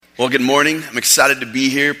Well, good morning. I'm excited to be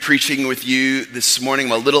here preaching with you this morning.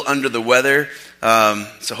 I'm a little under the weather,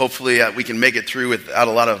 so hopefully we can make it through without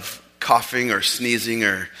a lot of coughing or sneezing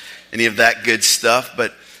or any of that good stuff.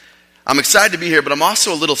 But I'm excited to be here, but I'm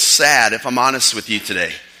also a little sad, if I'm honest with you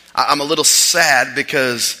today. I'm a little sad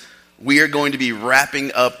because we are going to be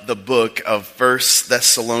wrapping up the book of 1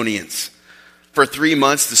 Thessalonians. For 3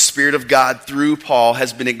 months, the Spirit of God, through Paul,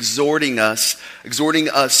 has been exhorting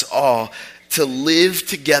us all to live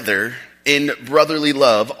together in brotherly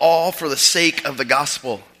love, all for the sake of the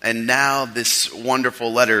gospel. And now this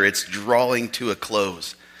wonderful letter, it's drawing to a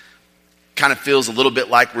close. Kind of feels a little bit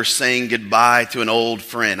like we're saying goodbye to an old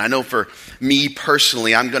friend. I know for me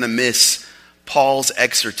personally, I'm going to miss Paul's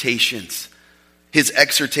exhortations. His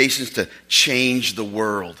exhortations to change the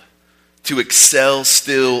world, to excel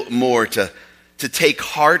still more, to take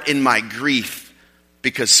heart in my grief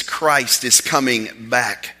because Christ is coming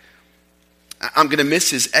back. I'm going to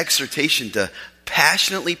miss his exhortation to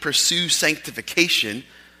passionately pursue sanctification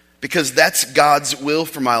because that's God's will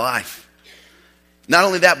for my life. Not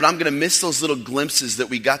only that, but I'm going to miss those little glimpses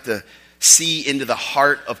that we got to see into the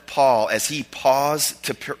heart of Paul as he paused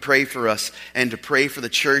to pray for us and to pray for the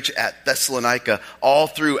church at Thessalonica all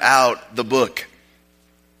throughout the book.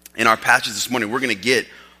 In our passage this morning, we're going to get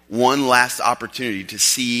one last opportunity to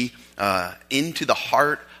see into the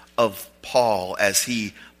heart of Paul as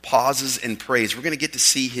he pauses and prays. We're going to get to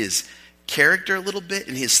see his character a little bit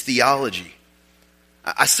and his theology.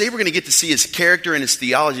 I say we're going to get to see his character and his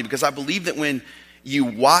theology because I believe that when you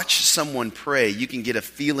watch someone pray, you can get a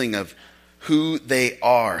feeling of who they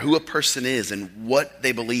are, who a person is, and what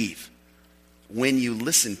they believe when you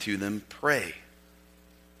listen to them pray.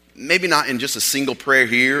 Maybe not in just a single prayer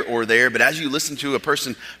here or there, but as you listen to a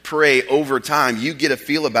person pray over time, you get a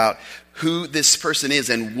feel about who this person is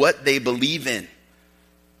and what they believe in.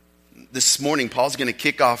 This morning, Paul's going to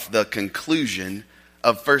kick off the conclusion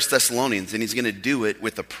of 1 Thessalonians, and he's going to do it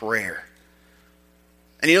with a prayer.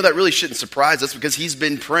 And you know, that really shouldn't surprise us because he's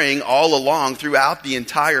been praying all along throughout the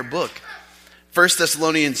entire book. 1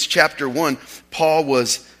 Thessalonians chapter 1, Paul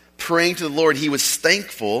was praying to the Lord. He was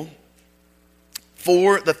thankful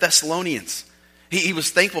for the Thessalonians. He was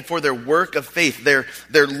thankful for their work of faith,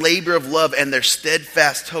 their labor of love, and their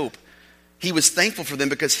steadfast hope. He was thankful for them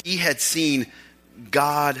because he had seen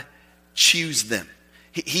God choose them.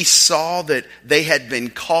 He saw that they had been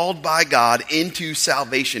called by God into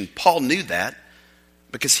salvation. Paul knew that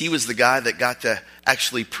because he was the guy that got to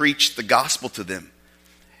actually preach the gospel to them.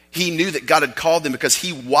 He knew that God had called them because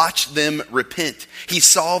he watched them repent. He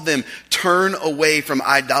saw them turn away from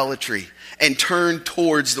idolatry and turn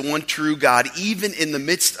towards the one true God, even in the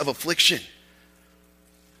midst of affliction.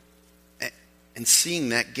 And seeing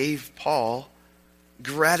that gave Paul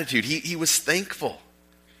gratitude. He was thankful.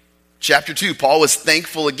 Chapter 2, Paul was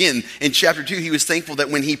thankful again. In chapter 2, he was thankful that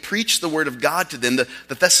when he preached the word of God to them,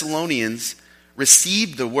 the Thessalonians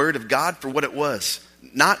received the word of God for what it was.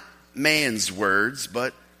 Not man's words,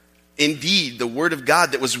 but indeed the word of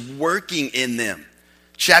God that was working in them.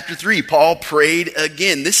 Chapter 3, Paul prayed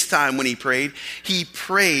again. This time when he prayed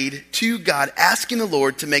to God, asking the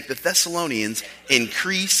Lord to make the Thessalonians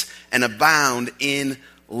increase and abound in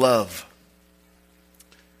love.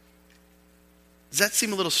 Does that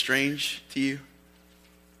seem a little strange to you?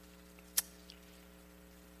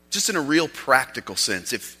 Just in a real practical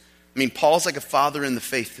sense. Paul's like a father in the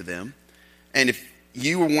faith to them. And if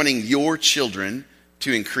you were wanting your children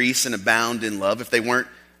to increase and abound in love, if they weren't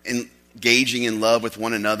engaging in love with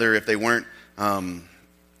one another, if they weren't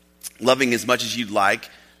loving as much as you'd like,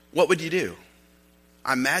 what would you do?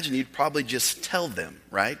 I imagine you'd probably just tell them,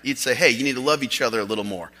 right? You'd say, hey, you need to love each other a little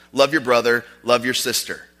more. Love your brother, love your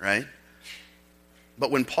sister, right? But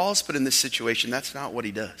when Paul's put in this situation, that's not what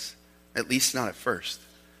he does. At least not at first.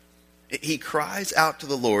 He cries out to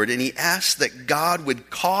the Lord and he asks that God would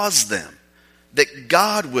cause them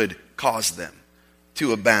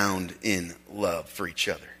to abound in love for each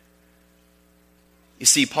other. You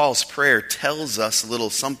see, Paul's prayer tells us a little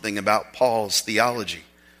something about Paul's theology.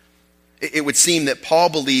 It would seem that Paul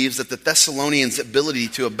believes that the Thessalonians' ability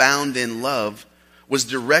to abound in love was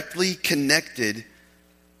directly connected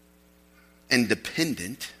and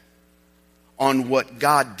dependent on what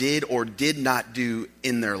God did or did not do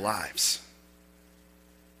in their lives.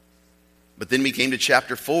 But then we came to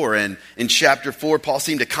chapter 4, and in chapter 4, Paul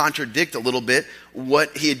seemed to contradict a little bit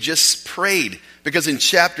what he had just prayed. Because in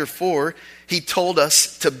chapter 4, he told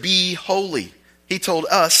us to be holy. He told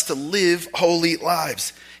us to live holy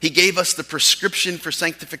lives. He gave us the prescription for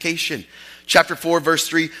sanctification. Chapter 4, verse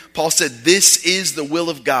 3, Paul said, "This is the will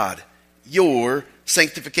of God, your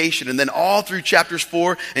sanctification. And then all through chapters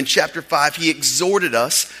 4 and chapter 5, he exhorted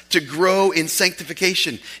us to grow in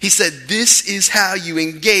sanctification. He said, this is how you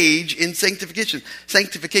engage in sanctification.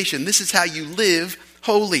 This is how you live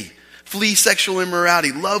holy. Flee sexual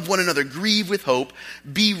immorality, love one another, grieve with hope,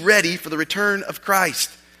 be ready for the return of Christ.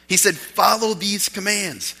 He said, follow these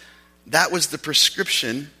commands. That was the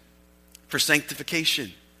prescription for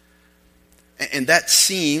sanctification. And that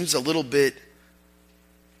seems a little bit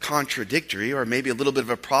contradictory, or maybe a little bit of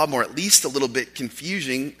a problem, or at least a little bit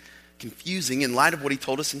confusing in light of what he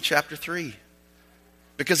told us in chapter 3.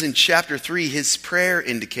 Because in chapter 3, his prayer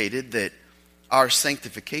indicated that our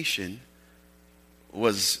sanctification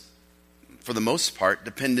was, for the most part,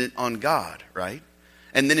 dependent on God, right?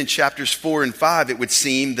 And then in chapters 4 and 5, it would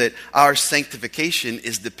seem that our sanctification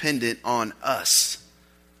is dependent on us.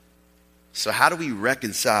 So how do we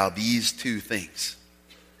reconcile these two things?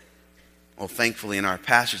 Well, thankfully, in our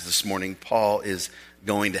passage this morning, Paul is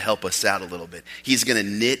going to help us out a little bit. He's going to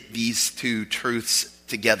knit these two truths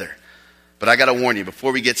together. But I got to warn you,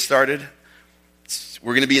 before we get started,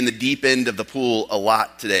 we're going to be in the deep end of the pool a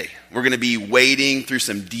lot today. We're going to be wading through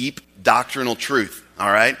some deep doctrinal truth,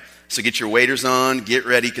 all right? So get your waders on, get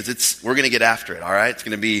ready, because we're going to get after it, all right? It's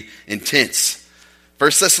going to be intense.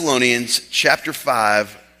 1 Thessalonians chapter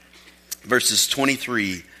 5, verses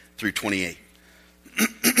 23 through 28.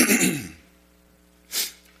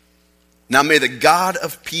 Now may the God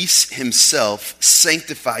of peace himself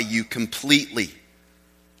sanctify you completely,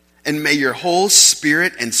 and may your whole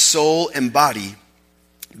spirit and soul and body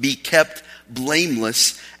be kept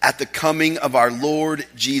blameless at the coming of our Lord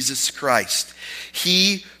Jesus Christ.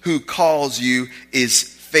 He who calls you is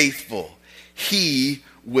faithful. He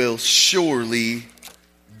will surely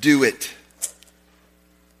do it.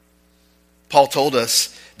 Paul told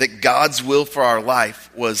us that God's will for our life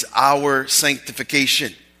was our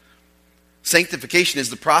sanctification. Sanctification is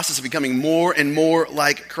the process of becoming more and more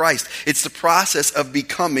like Christ. It's the process of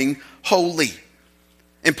becoming holy.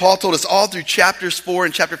 And Paul told us all through chapters 4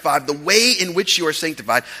 and chapter 5, the way in which you are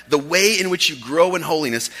sanctified, the way in which you grow in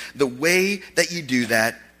holiness, the way that you do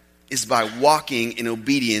that is by walking in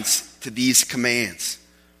obedience to these commands.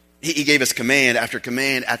 He gave us command after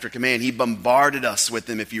command after command. He bombarded us with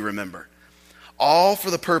them, if you remember. All for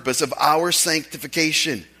the purpose of our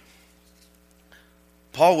sanctification.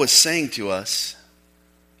 Paul was saying to us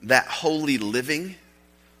that holy living,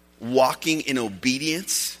 walking in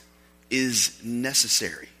obedience, is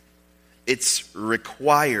necessary. It's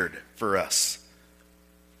required for us.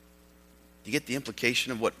 Do you get the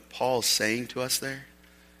implication of what Paul's saying to us there?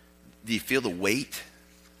 Do you feel the weight?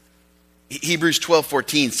 Hebrews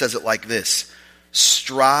 12:14 says it like this: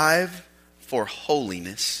 strive for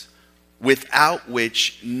holiness, without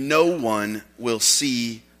which no one will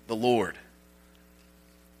see the Lord.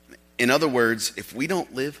 In other words, if we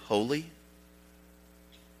don't live holy,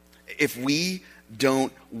 if we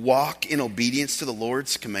don't walk in obedience to the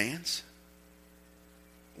Lord's commands,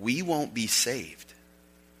 we won't be saved.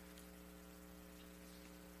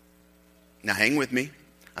 Now hang with me.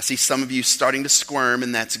 I see some of you starting to squirm,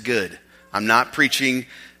 and that's good. I'm not preaching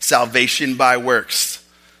salvation by works.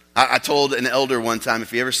 I told an elder one time,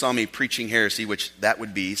 if he ever saw me preaching heresy, which that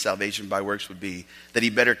would be, salvation by works would be, that he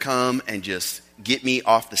better come and just get me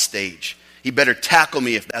off the stage. He better tackle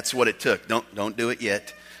me if that's what it took. Don't do it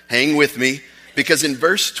yet. Hang with me. Because in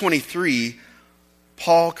verse 23,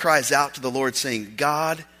 Paul cries out to the Lord saying,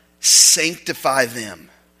 God, sanctify them.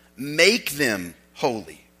 Make them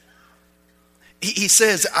holy. He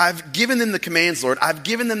says, I've given them the commands, Lord. I've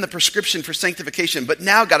given them the prescription for sanctification. But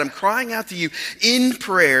now, God, I'm crying out to you in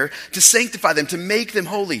prayer to sanctify them, to make them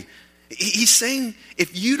holy. He's saying,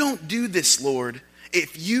 if you don't do this, Lord,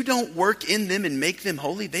 if you don't work in them and make them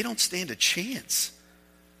holy, they don't stand a chance.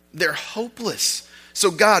 They're hopeless. So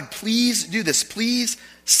God, please do this. Please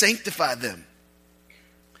sanctify them.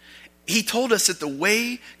 He told us that the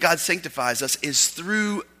way God sanctifies us is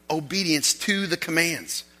through obedience to the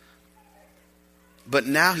commands. But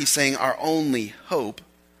now he's saying our only hope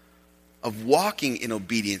of walking in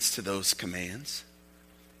obedience to those commands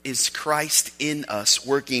is Christ in us,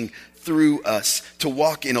 working through us to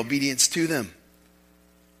walk in obedience to them.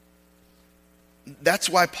 That's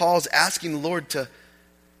why Paul's asking the Lord to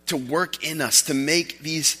work in us, to make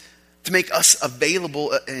us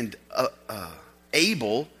available and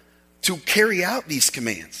able to carry out these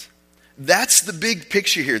commands. That's the big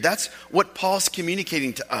picture here. That's what Paul's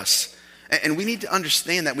communicating to us. And we need to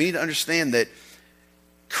understand that. We need to understand that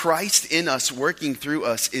Christ in us, working through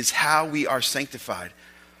us, is how we are sanctified.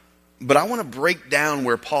 But I want to break down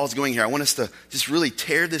where Paul's going here. I want us to just really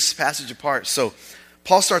tear this passage apart. So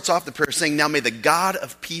Paul starts off the prayer saying, now may the God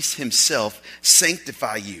of peace himself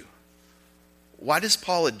sanctify you. Why does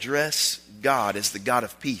Paul address God as the God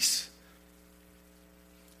of peace?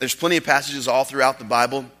 There's plenty of passages all throughout the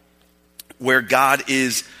Bible where God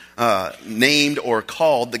is named or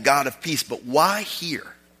called the God of peace. But why here?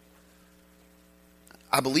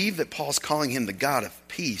 I believe that Paul's calling him the God of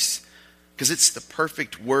peace because it's the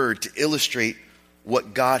perfect word to illustrate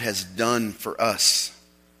what God has done for us.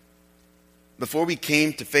 Before we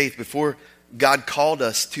came to faith, before God called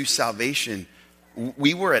us to salvation,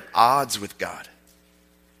 we were at odds with God.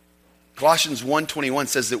 Colossians 1:21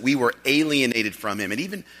 says that we were alienated from him. It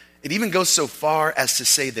even goes so far as to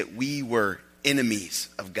say that we were enemies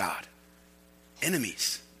of God.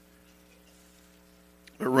 Enemies.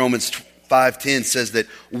 Romans 5:10 says that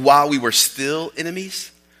while we were still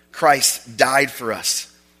enemies, Christ died for us.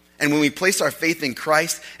 And when we place our faith in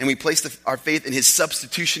Christ and we place our faith in his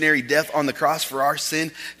substitutionary death on the cross for our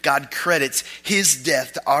sin, God credits his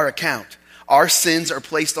death to our account. Our sins are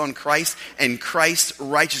placed on Christ and Christ's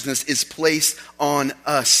righteousness is placed on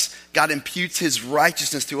us. God imputes his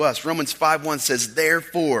righteousness to us. Romans 5:1 says,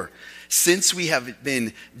 therefore, since we have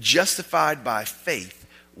been justified by faith,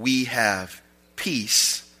 we have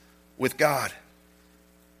peace with God.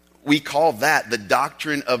 We call that the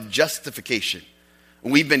doctrine of justification.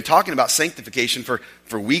 We've been talking about sanctification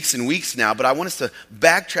for weeks and weeks now, but I want us to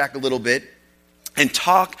backtrack a little bit and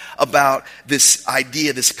talk about this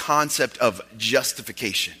idea, this concept of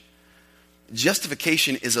justification.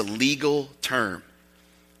 Justification is a legal term.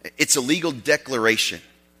 It's a legal declaration.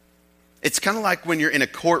 It's kind of like when you're in a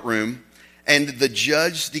courtroom and the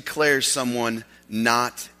judge declares someone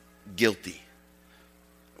not guilty.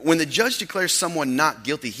 When the judge declares someone not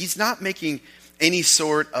guilty, he's not making any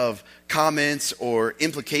sort of comments or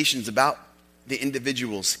implications about the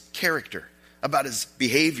individual's character, about his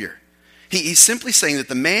behavior. He's simply saying that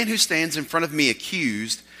the man who stands in front of me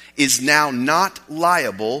accused is now not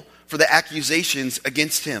liable for the accusations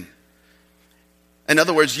against him. In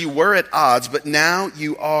other words, you were at odds, but now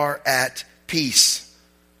you are at peace.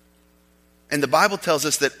 And the Bible tells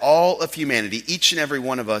us that all of humanity, each and every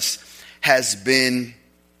one of us, has been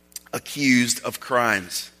accused of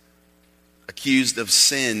crimes, accused of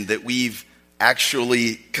sin that we've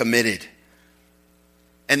actually committed.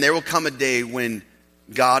 And there will come a day when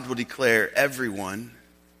God will declare everyone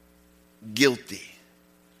guilty.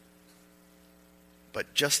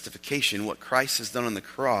 But justification, what Christ has done on the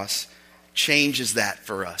cross, changes that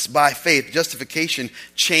for us. By faith, justification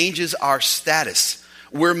changes our status.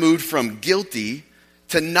 We're moved from guilty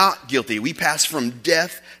to not guilty. We pass from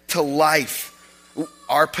death to life.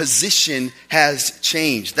 Our position has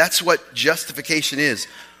changed. That's what justification is.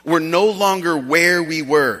 We're no longer where we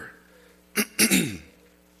were.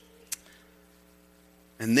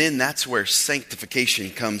 And then that's where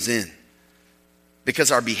sanctification comes in.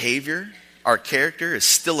 Because our behavior, our character is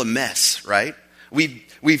still a mess, right?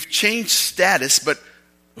 We've changed status, but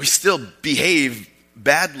we still behave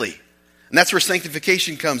badly. And that's where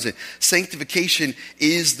sanctification comes in. Sanctification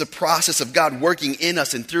is the process of God working in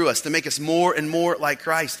us and through us to make us more and more like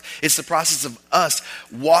Christ. It's the process of us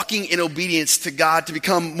walking in obedience to God to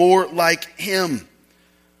become more like him.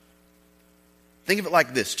 Think of it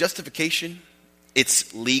like this. Justification,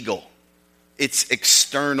 it's legal. It's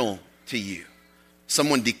external to you.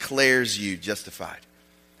 Someone declares you justified.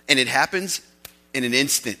 And it happens in an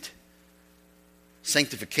instant.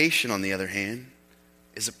 Sanctification, on the other hand,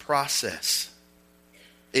 is a process.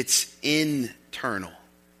 It's internal.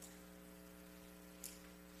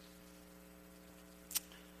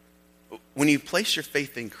 When you place your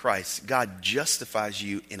faith in Christ, God justifies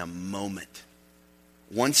you in a moment.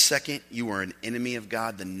 1 second, you were an enemy of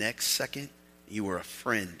God. The next second, you were a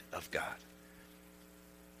friend of God.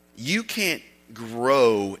 You can't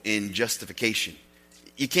grow in justification.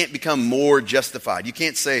 You can't become more justified. You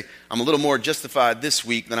can't say, I'm a little more justified this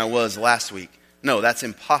week than I was last week. No, that's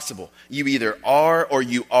impossible. You either are or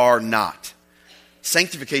you are not.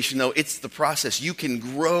 Sanctification, though, it's the process. You can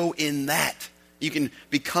grow in that. You can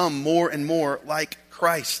become more and more like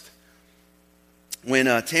Christ. When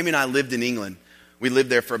Tammy and I lived in England, we lived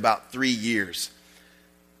there for about 3 years.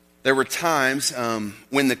 There were times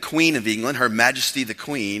when the Queen of England, Her Majesty the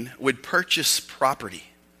Queen, would purchase property.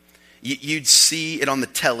 You'd see it on the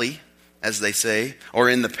telly, as they say, or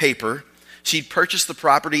in the paper. She'd purchase the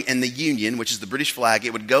property and the Union, which is the British flag.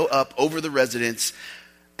 It would go up over the residence,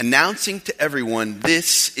 announcing to everyone,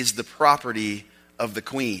 this is the property of the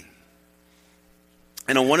Queen.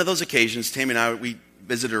 And on one of those occasions, Tammy and I, we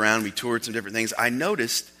visited around, we toured some different things. I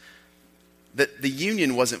noticed that the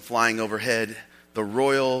Union wasn't flying overhead the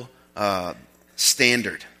royal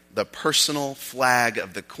standard. the personal flag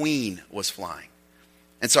of the queen was flying.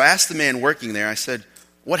 And so I asked the man working there, I said,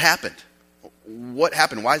 what happened? What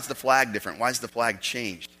happened? Why is the flag different? Why is the flag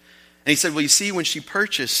changed? And he said, well, you see, when she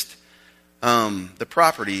purchased the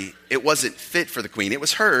property, it wasn't fit for the queen. It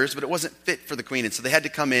was hers, but it wasn't fit for the queen. And so they had to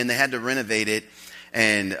come in, they had to renovate it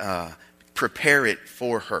and prepare it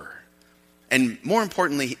for her. And more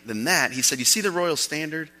importantly than that, he said, you see the royal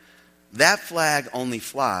standard? That flag only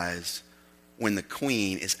flies when the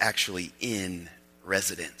queen is actually in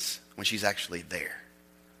residence, when she's actually there.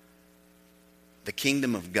 The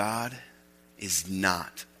kingdom of God is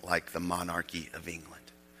not like the monarchy of England.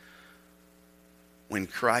 When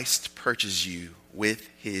Christ purchases you with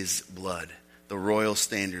his blood, the royal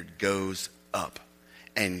standard goes up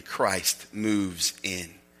and Christ moves in.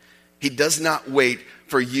 He does not wait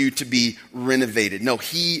for you to be renovated. No,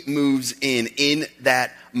 he moves in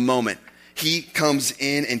that moment. He comes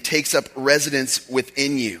in and takes up residence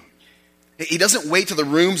within you. He doesn't wait till the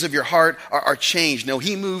rooms of your heart are changed. No,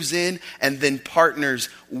 he moves in and then partners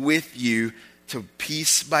with you to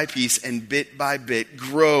piece by piece and bit by bit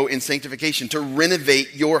grow in sanctification, to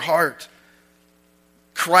renovate your heart.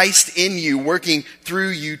 Christ in you, working through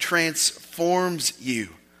you, transforms you.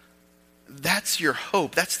 That's your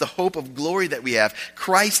hope. That's the hope of glory that we have.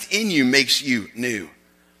 Christ in you makes you new.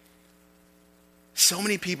 So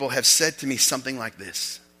many people have said to me something like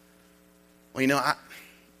this. Well, you know,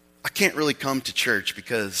 I can't really come to church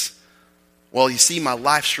because, well, you see, my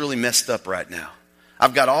life's really messed up right now.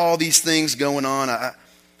 I've got all these things going on.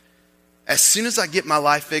 As soon as I get my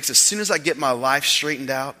life fixed, as soon as I get my life straightened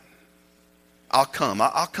out, I'll come.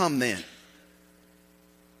 I'll come then.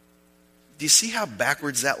 Do you see how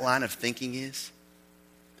backwards that line of thinking is?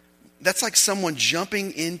 That's like someone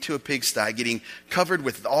jumping into a pigsty, getting covered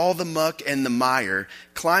with all the muck and the mire,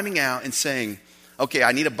 climbing out and saying, okay,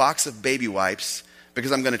 I need a box of baby wipes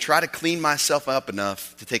because I'm going to try to clean myself up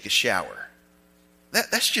enough to take a shower.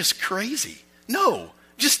 That's just crazy. No,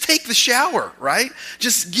 just take the shower, right?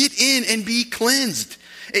 Just get in and be cleansed.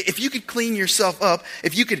 If you could clean yourself up,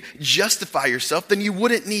 if you could justify yourself, then you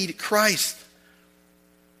wouldn't need Christ.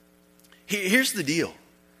 Here's the deal.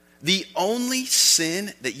 The only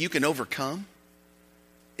sin that you can overcome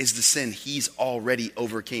is the sin he's already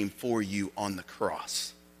overcame for you on the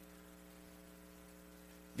cross.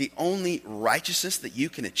 The only righteousness that you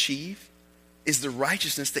can achieve is the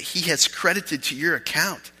righteousness that he has credited to your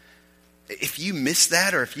account. If you miss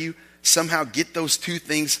that, or if you somehow get those two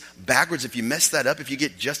things backwards, if you mess that up, if you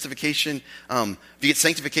get justification, if you get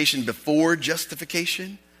sanctification before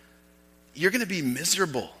justification, you're going to be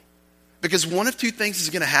miserable. Because one of two things is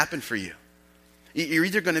going to happen for you. You're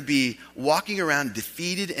either going to be walking around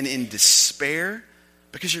defeated and in despair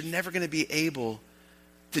because you're never going to be able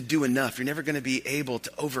to do enough. You're never going to be able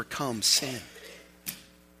to overcome sin.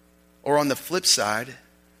 Or on the flip side,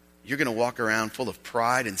 you're going to walk around full of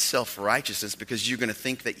pride and self-righteousness because you're going to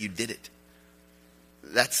think that you did it.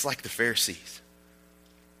 That's like the Pharisees.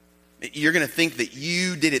 You're going to think that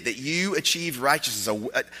you did it, that you achieved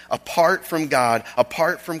righteousness apart from God,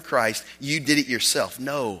 apart from Christ. You did it yourself.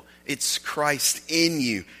 No, it's Christ in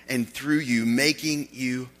you and through you, making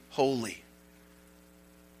you holy.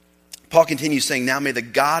 Paul continues saying, now may the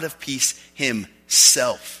God of peace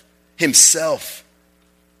himself.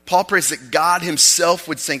 Paul prays that God himself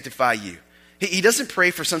would sanctify you. He doesn't pray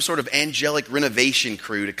for some sort of angelic renovation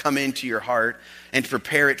crew to come into your heart and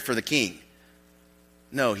prepare it for the king.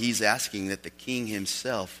 No, he's asking that the king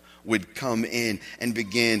himself would come in and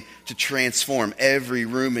begin to transform every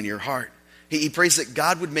room in your heart. He prays that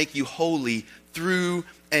God would make you holy through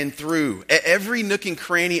and through. Every nook and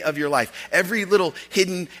cranny of your life, every little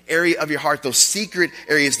hidden area of your heart, those secret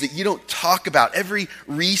areas that you don't talk about, every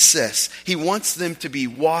recess, he wants them to be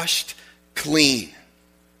washed clean.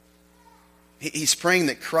 He's praying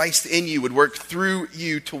that Christ in you would work through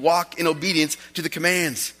you to walk in obedience to the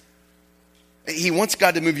commands. He wants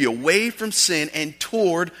God to move you away from sin and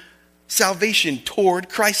toward salvation, toward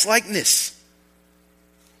Christ-likeness.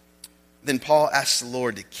 Then Paul asks the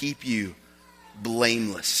Lord to keep you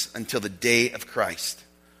blameless until the day of Christ.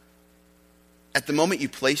 At the moment you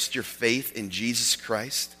placed your faith in Jesus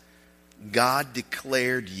Christ, God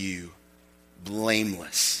declared you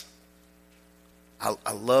blameless.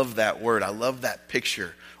 I love that word. I love that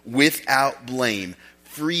picture. Without blame,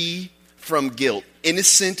 free from guilt,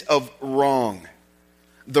 innocent of wrong.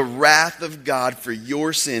 The wrath of God for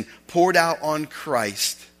your sin poured out on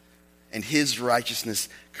Christ and his righteousness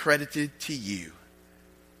credited to you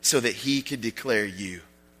so that he could declare you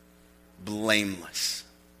blameless.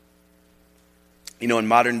 You know, in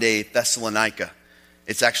modern day Thessalonica,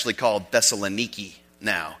 it's actually called Thessaloniki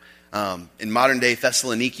now. In modern day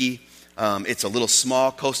Thessaloniki, it's a little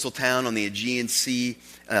small coastal town on the Aegean Sea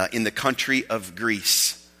in the country of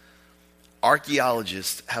Greece.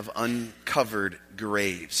 Archaeologists have uncovered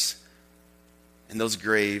graves, and those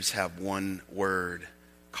graves have one word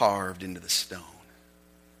carved into the stone: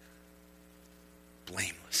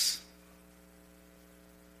 blameless.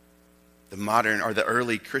 The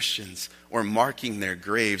early Christians were marking their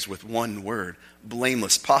graves with one word: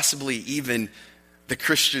 blameless. Possibly even the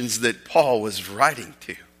Christians that Paul was writing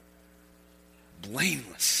to.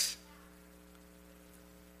 Blameless.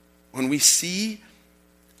 When we see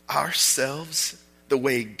ourselves the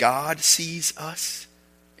way God sees us,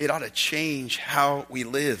 it ought to change how we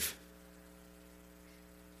live.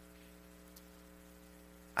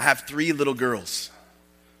 I have 3 little girls.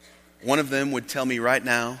 One of them would tell me right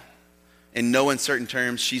now, in no uncertain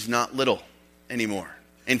terms, she's not little anymore.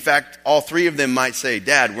 In fact, all 3 of them might say,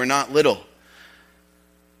 "Dad, we're not little."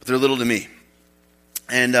 But they're little to me.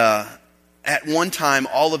 And at one time,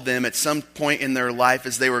 all of them, at some point in their life,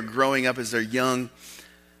 as they were growing up, as they're young,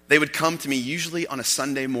 they would come to me, usually on a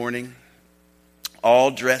Sunday morning, all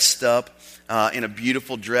dressed up in a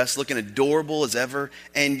beautiful dress, looking adorable as ever,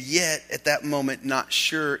 and yet, at that moment, not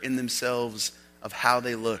sure in themselves of how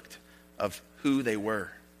they looked, of who they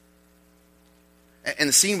were. And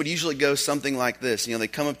the scene would usually go something like this. They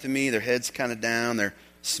come up to me, their head's kind of down, they're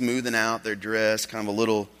smoothing out their dress, kind of a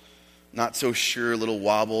little, not so sure, a little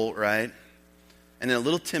wobble, right? And in a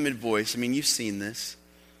little timid voice, you've seen this: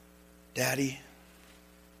 "Daddy,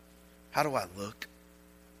 how do I look?"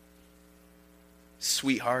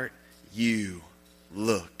 "Sweetheart, you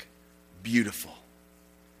look beautiful."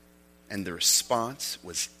 And the response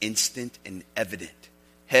was instant and evident.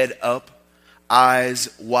 Head up, eyes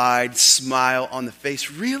wide, smile on the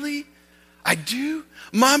face. "Really? I do?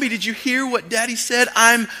 Mommy, did you hear what Daddy said?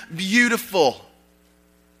 I'm beautiful.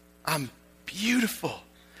 I'm beautiful."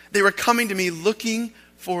 They were coming to me looking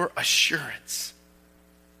for assurance,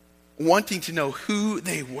 wanting to know who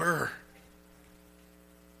they were.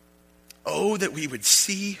 Oh, that we would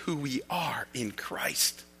see who we are in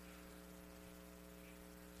Christ.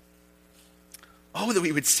 Oh, that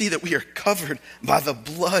we would see that we are covered by the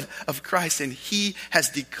blood of Christ, and He has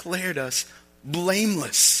declared us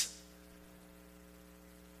blameless.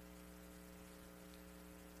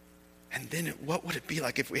 And then what would it be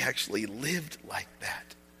like if we actually lived like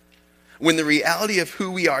that? When the reality of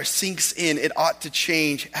who we are sinks in, it ought to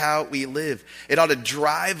change how we live. It ought to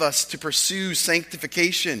drive us to pursue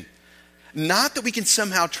sanctification. Not that we can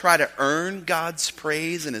somehow try to earn God's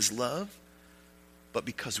praise and His love, but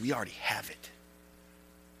because we already have it.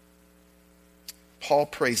 Paul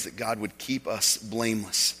prays that God would keep us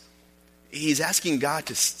blameless. He's asking God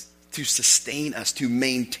to sustain us, to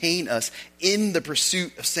maintain us in the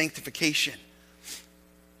pursuit of sanctification.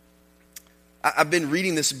 I've been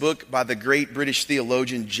reading this book by the great British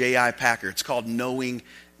theologian J.I. Packer. It's called Knowing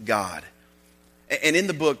God. And in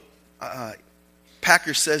the book,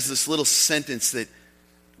 Packer says this little sentence that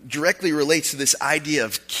directly relates to this idea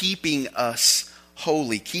of keeping us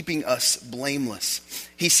holy, keeping us blameless.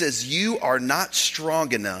 He says, "You are not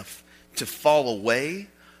strong enough to fall away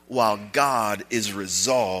while God is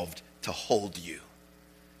resolved to hold you."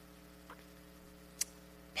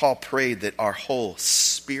 Paul prayed that our whole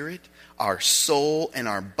spirit, our soul, and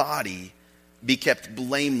our body be kept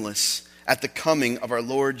blameless at the coming of our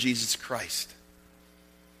Lord Jesus Christ.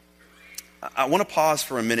 I want to pause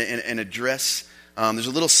for a minute and address, there's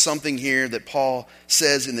a little something here that Paul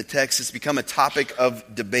says in the text. It's become a topic of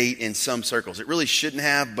debate in some circles. It really shouldn't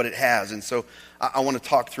have, but it has. And so I want to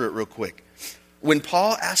talk through it real quick. When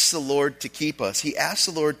Paul asks the Lord to keep us, he asks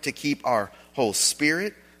the Lord to keep our whole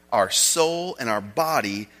spirit, our soul, and our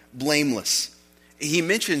body blameless. He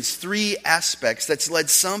mentions 3 aspects that's led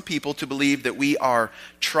some people to believe that we are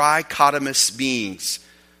trichotomous beings.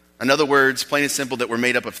 In other words, plain and simple, that we're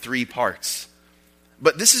made up of 3 parts.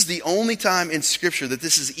 But this is the only time in Scripture that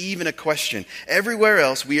this is even a question. Everywhere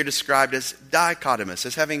else, we are described as dichotomous,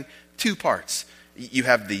 as having 2 parts. You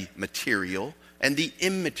have the material and the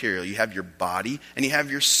immaterial. You have your body and you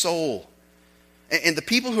have your soul. And the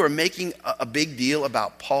people who are making a big deal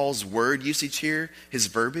about Paul's word usage here, his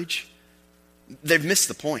verbiage, they've missed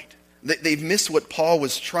the point. They've missed what Paul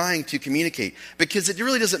was trying to communicate, because it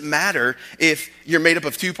really doesn't matter if you're made up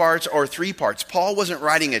of 2 parts or 3 parts. Paul wasn't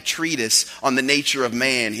writing a treatise on the nature of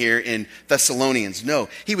man here in Thessalonians. No,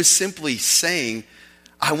 he was simply saying,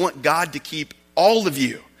 I want God to keep all of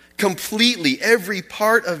you, completely, every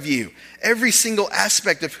part of you, every single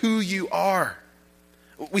aspect of who you are.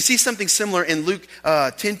 We see something similar in Luke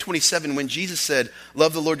 10:27 when Jesus said,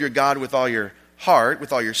 love the Lord your God with all your heart,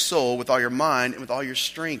 with all your soul, with all your mind, and with all your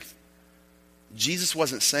strength. Jesus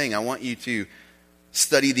wasn't saying, I want you to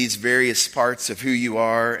study these various parts of who you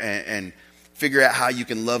are and figure out how you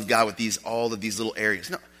can love God with all of these little areas.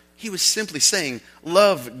 No, he was simply saying,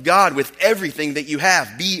 love God with everything that you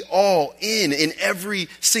have. Be all in every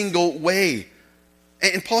single way.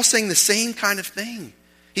 And Paul's saying the same kind of thing.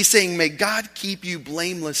 He's saying, may God keep you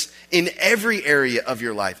blameless in every area of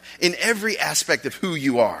your life, in every aspect of who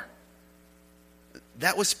you are.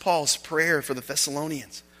 That was Paul's prayer for the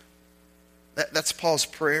Thessalonians. That's Paul's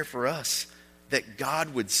prayer for us, that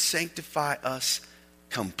God would sanctify us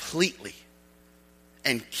completely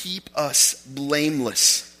and keep us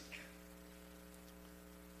blameless.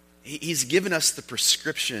 He's given us the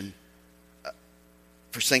prescription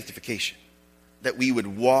for sanctification, that we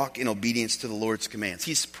would walk in obedience to the Lord's commands.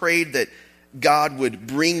 He's prayed that God would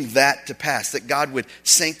bring that to pass, that God would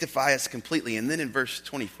sanctify us completely. And then in verse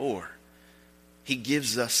 24, he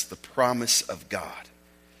gives us the promise of God.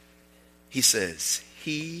 He says,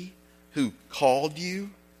 he who called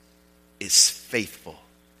you is faithful.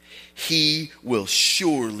 He will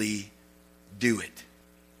surely do it.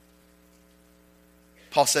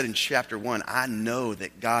 Paul said in chapter 1, I know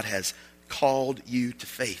that God has called you to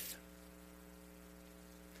faith.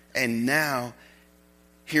 And now,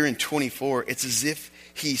 here in 24, it's as if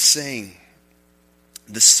he's saying,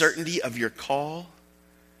 the certainty of your call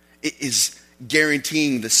is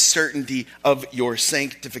guaranteeing the certainty of your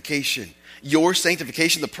sanctification. Your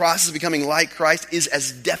sanctification, the process of becoming like Christ, is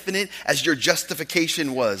as definite as your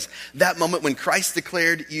justification was. That moment when Christ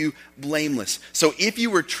declared you blameless. So if you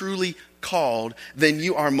were truly called, then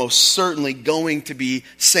you are most certainly going to be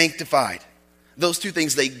sanctified. Those two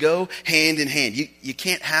things, they go hand in hand. You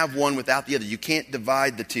can't have one without the other. You can't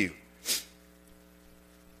divide the two.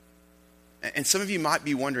 And some of you might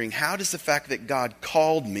be wondering, how does the fact that God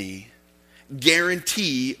called me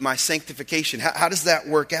guarantee my sanctification? How does that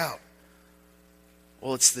work out?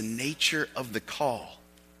 Well, it's the nature of the call.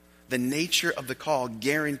 The nature of the call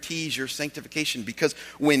guarantees your sanctification, because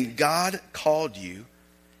when God called you,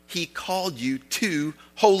 he called you to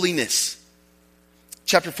holiness.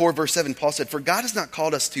 Chapter 4, verse 7, Paul said, for God has not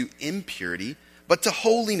called us to impurity, but to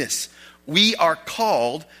holiness. We are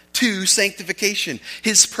called to sanctification.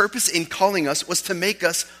 His purpose in calling us was to make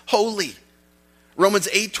us holy. Romans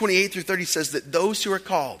 8:28 through 30 says that those who are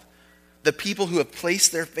called, the people who have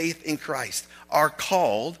placed their faith in Christ, are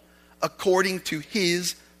called according to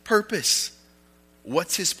his purpose.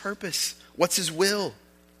 What's his purpose? What's his will?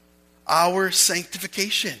 Our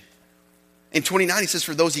sanctification. In 29, he says,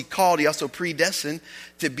 for those he called, he also predestined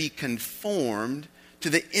to be conformed to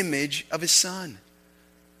the image of his Son.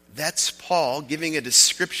 That's Paul giving a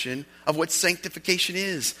description of what sanctification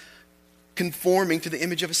is. Conforming to the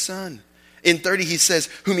image of his Son. In 30, he says,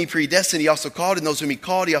 whom he predestined, he also called. And those whom he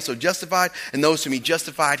called, he also justified. And those whom he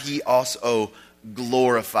justified, he also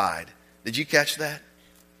glorified. Did you catch that?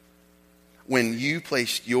 When you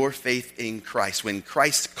placed your faith in Christ, when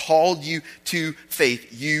Christ called you to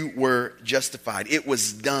faith, you were justified. It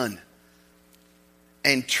was done.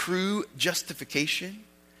 And true justification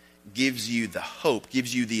gives you the hope,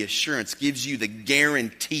 gives you the assurance, gives you the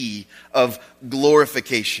guarantee of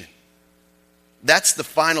glorification. That's the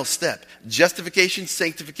final step. Justification,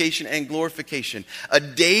 sanctification, and glorification. A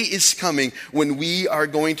day is coming when we are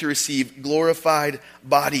going to receive glorified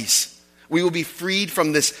bodies. We will be freed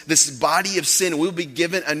from this body of sin. We will be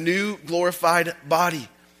given a new glorified body.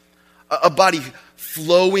 A body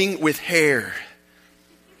flowing with hair.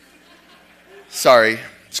 Sorry,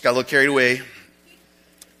 just got a little carried away.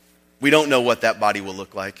 We don't know what that body will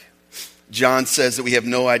look like. John says that we have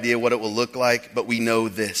no idea what it will look like, but we know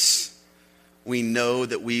this. We know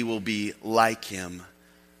that we will be like him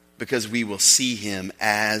because we will see him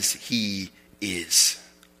as he is.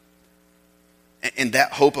 And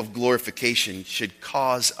that hope of glorification should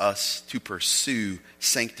cause us to pursue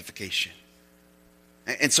sanctification.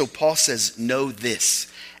 And so Paul says, know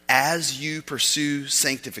this, as you pursue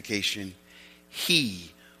sanctification,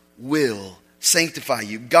 he will sanctify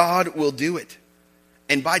you. God will do it.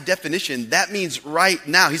 And by definition, that means right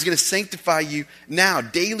now. He's going to sanctify you now,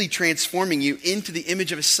 daily transforming you into the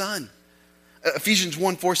image of his Son. Ephesians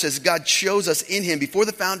 1:4 says, God chose us in him before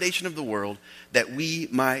the foundation of the world that we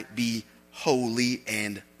might be holy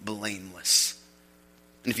and blameless.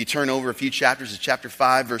 And if you turn over a few chapters to chapter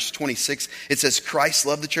 5, verse 26, it says, Christ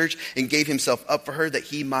loved the church and gave himself up for her that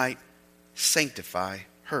he might sanctify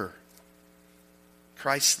her.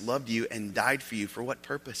 Christ loved you and died for you. For what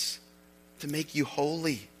purpose? To make you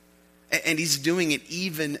holy. And he's doing it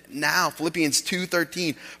even now. Philippians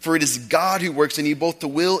 2:13, for it is God who works in you both to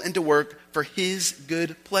will and to work for his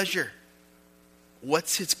good pleasure.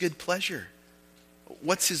 What's his good pleasure?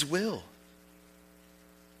 What's his will?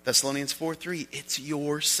 Thessalonians 4:3, it's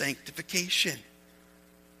your sanctification.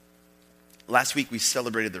 Last week we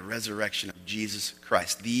celebrated the resurrection of Jesus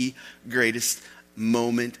Christ, the greatest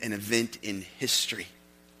moment and event in history.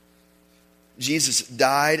 Jesus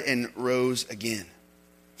died and rose again.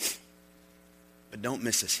 But don't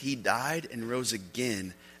miss this. He died and rose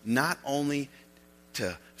again, not only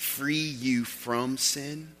to free you from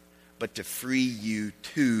sin, but to free you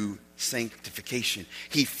to sanctification.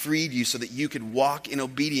 He freed you so that you could walk in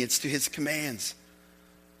obedience to his commands.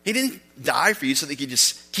 He didn't die for you so that you could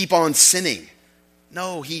just keep on sinning.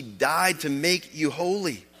 No, he died to make you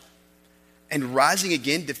holy. And rising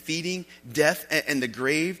again, defeating death and the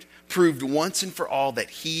grave, proved once and for all that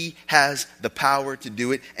he has the power to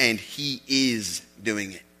do it, and he is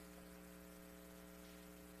doing it.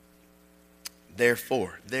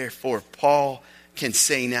 Therefore, Paul can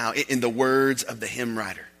say now, in the words of the hymn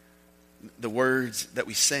writer, the words that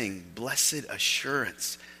we sing, blessed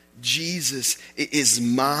assurance, Jesus is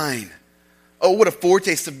mine. Oh, what a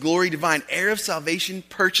foretaste of glory divine, heir of salvation,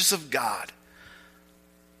 purchase of God,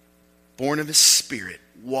 born of his Spirit,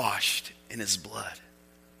 washed in his blood.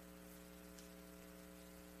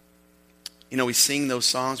 You know, we sing those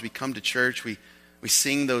songs, we come to church, we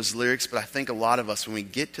sing those lyrics, but I think a lot of us, when we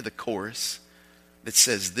get to the chorus that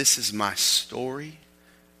says, this is my story,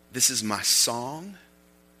 this is my song,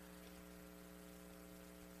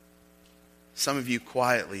 some of you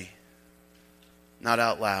quietly, not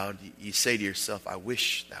out loud, you say to yourself, I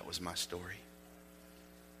wish that was my story.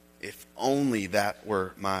 If only that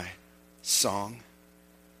were my song.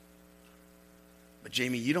 But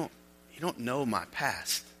Jamie, you don't know my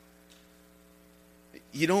past.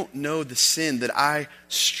 You don't know the sin that I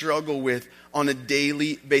struggle with on a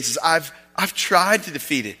daily basis. I've tried to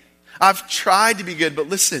defeat it. I've tried to be good, but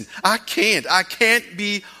listen, I can't. I can't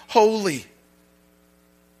be holy.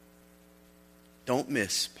 Don't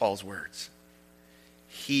miss Paul's words.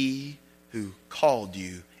 He who called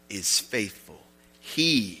you is faithful.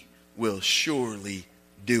 He will surely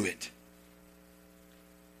do it.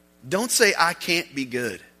 Don't say, I can't be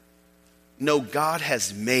good. No, God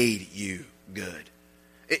has made you good.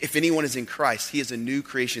 If anyone is in Christ, he is a new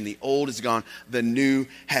creation. The old is gone. The new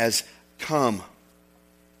has come.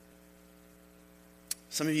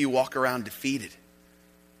 Some of you walk around defeated,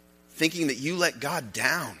 thinking that you let God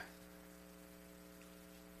down.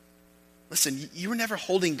 Listen, you were never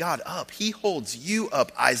holding God up. He holds you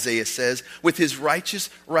up, Isaiah says, with his righteous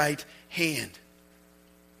right hand.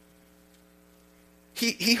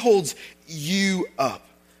 He holds you up.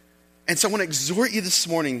 And so I want to exhort you this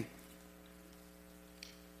morning,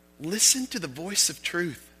 listen to the voice of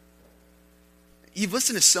truth. You've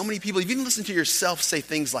listened to so many people. You've even listened to yourself say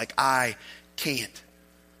things like, I can't.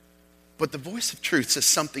 But the voice of truth says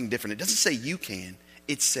something different. It doesn't say you can.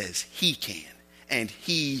 It says he can. And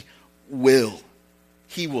he will.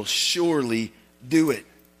 He will surely do it.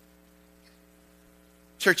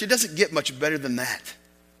 Church, it doesn't get much better than that.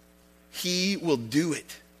 He will do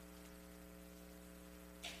it.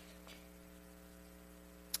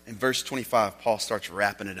 In verse 25, Paul starts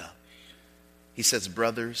wrapping it up. He says,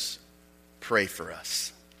 brothers, pray for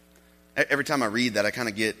us. Every time I read that, I kind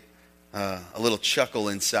of get a little chuckle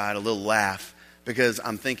inside, a little laugh, because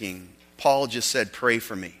I'm thinking, Paul just said, pray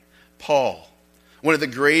for me. Paul, one of the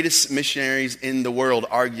greatest missionaries in the world,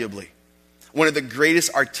 arguably. One of the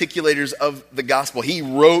greatest articulators of the gospel. He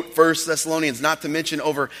wrote 1 Thessalonians, not to mention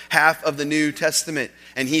over half of the New Testament.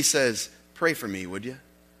 And he says, pray for me, would you?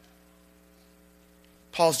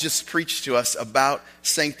 Paul's just preached to us about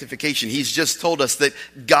sanctification. He's just told us that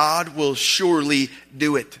God will surely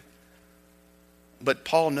do it. But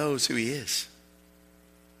Paul knows who he is.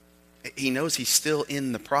 He knows he's still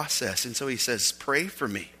in the process. And so he says, pray for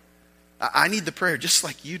me. I need the prayer just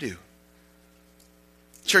like you do.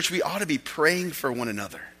 Church, we ought to be praying for one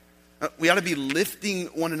another. We ought to be lifting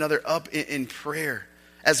one another up in prayer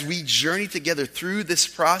as we journey together through this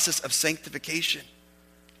process of sanctification.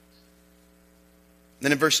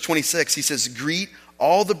 Then in verse 26, he says, greet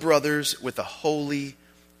all the brothers with a holy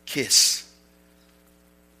kiss.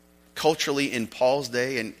 Culturally, in Paul's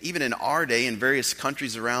day, and even in our day, in various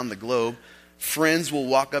countries around the globe, friends will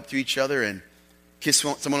walk up to each other and kiss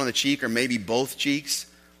someone on the cheek or maybe both cheeks.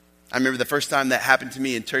 I remember the first time that happened to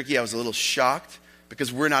me in Turkey, I was a little shocked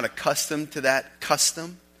because we're not accustomed to that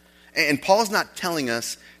custom. And Paul's not telling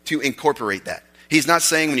us to incorporate that. He's not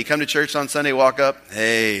saying when you come to church on Sunday, walk up,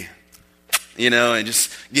 hey, and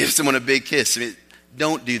just give someone a big kiss. I mean,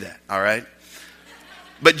 don't do that, all right?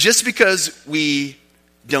 But just because we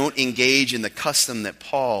don't engage in the custom that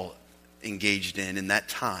Paul engaged in that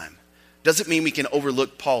time, doesn't mean we can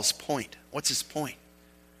overlook Paul's point. What's his point?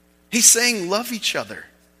 He's saying love each other.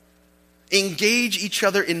 Engage each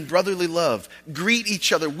other in brotherly love. Greet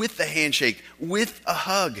each other with a handshake, with a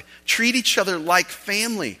hug. Treat each other like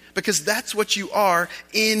family, because that's what you are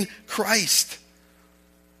in Christ.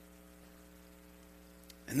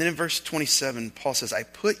 And then in verse 27, Paul says, I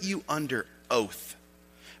put you under oath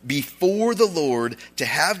before the Lord to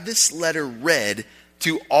have this letter read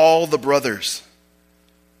to all the brothers.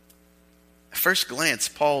 At first glance,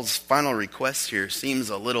 Paul's final request here seems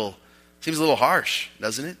a little harsh,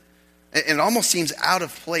 doesn't it? And it almost seems out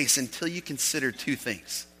of place until you consider two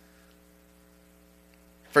things.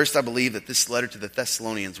 First, I believe that this letter to the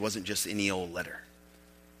Thessalonians wasn't just any old letter.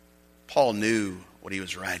 Paul knew what he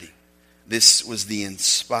was writing. This was the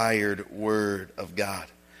inspired word of God.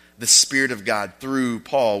 The Spirit of God, through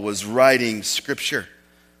Paul, was writing Scripture.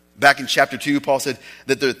 Back in chapter 2, Paul said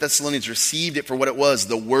that the Thessalonians received it for what it was,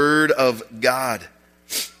 the Word of God.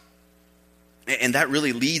 And that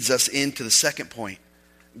really leads us into the second point.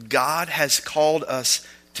 God has called us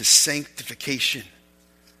to sanctification.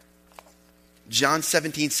 John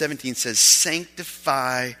 17:17 says,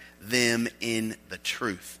 sanctify them in the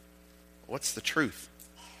truth. What's the truth?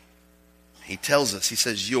 He tells us, he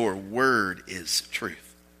says, your word is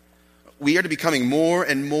truth. We are to becoming more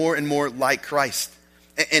and more and more like Christ.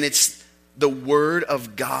 And it's the word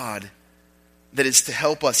of God that is to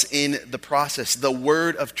help us in the process. The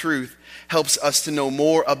word of truth helps us to know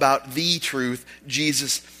more about the truth,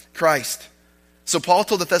 Jesus Christ. So Paul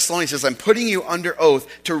told the Thessalonians, he says, I'm putting you under oath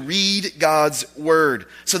to read God's word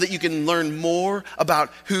so that you can learn more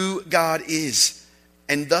about who God is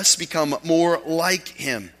and thus become more like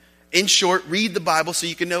him. In short, read the Bible so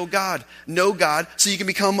you can know God so you can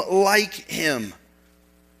become like him.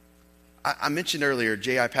 I mentioned earlier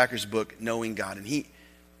J.I. Packer's book, Knowing God, and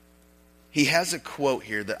he has a quote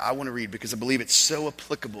here that I want to read because I believe it's so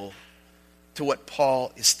applicable to what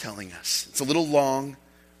Paul is telling us. It's a little long,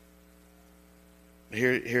 but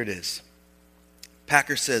here it is.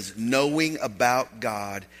 Packer says, knowing about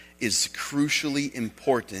God is crucially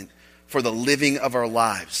important for the living of our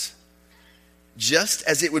lives. Just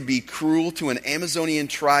as it would be cruel to an Amazonian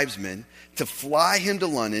tribesman to fly him to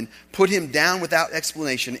London, put him down without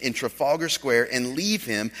explanation in Trafalgar Square, and leave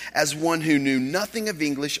him as one who knew nothing of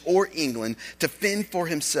English or England to fend for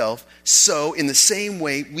himself, so in the same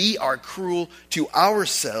way we are cruel to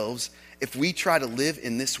ourselves if we try to live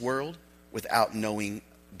in this world without knowing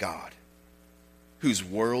God, whose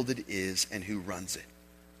world it is and who runs it.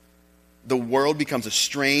 The world becomes a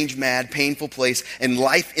strange, mad, painful place, and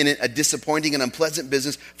life in it a disappointing and unpleasant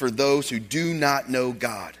business for those who do not know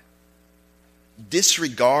God.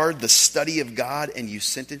 Disregard the study of God, and you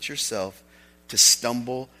sentence yourself to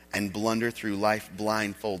stumble and blunder through life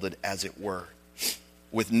blindfolded, as it were,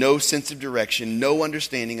 with no sense of direction, no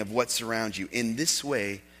understanding of what surrounds you. In this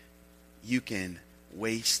way, you can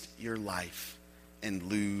waste your life and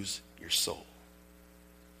lose your soul.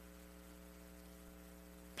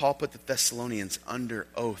 Paul put the Thessalonians under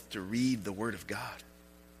oath to read the Word of God.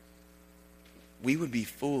 We would be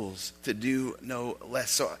fools to do no less.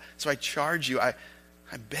 So I charge you, I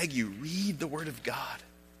beg you, read the Word of God.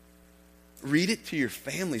 Read it to your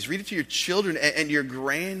families. Read it to your children and your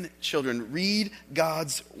grandchildren. Read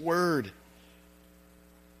God's Word.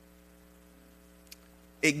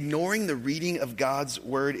 Ignoring the reading of God's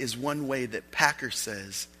Word is one way that Packer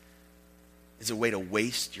says is a way to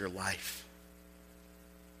waste your life.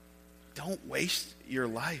 Don't waste your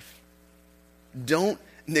life. Don't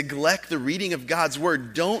neglect the reading of God's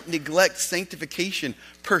word. Don't neglect sanctification.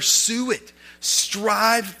 Pursue it.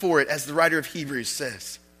 Strive for it, as the writer of Hebrews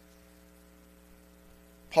says.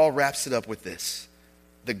 Paul wraps it up with this: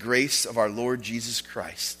 the grace of our Lord Jesus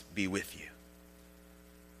Christ be with you.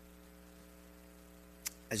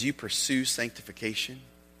 As you pursue sanctification,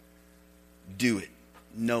 do it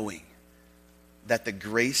knowing that the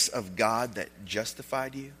grace of God that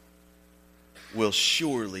justified you will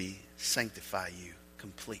surely sanctify you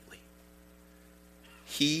completely.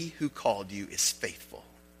 He who called you is faithful.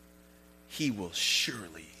 He will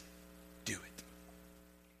surely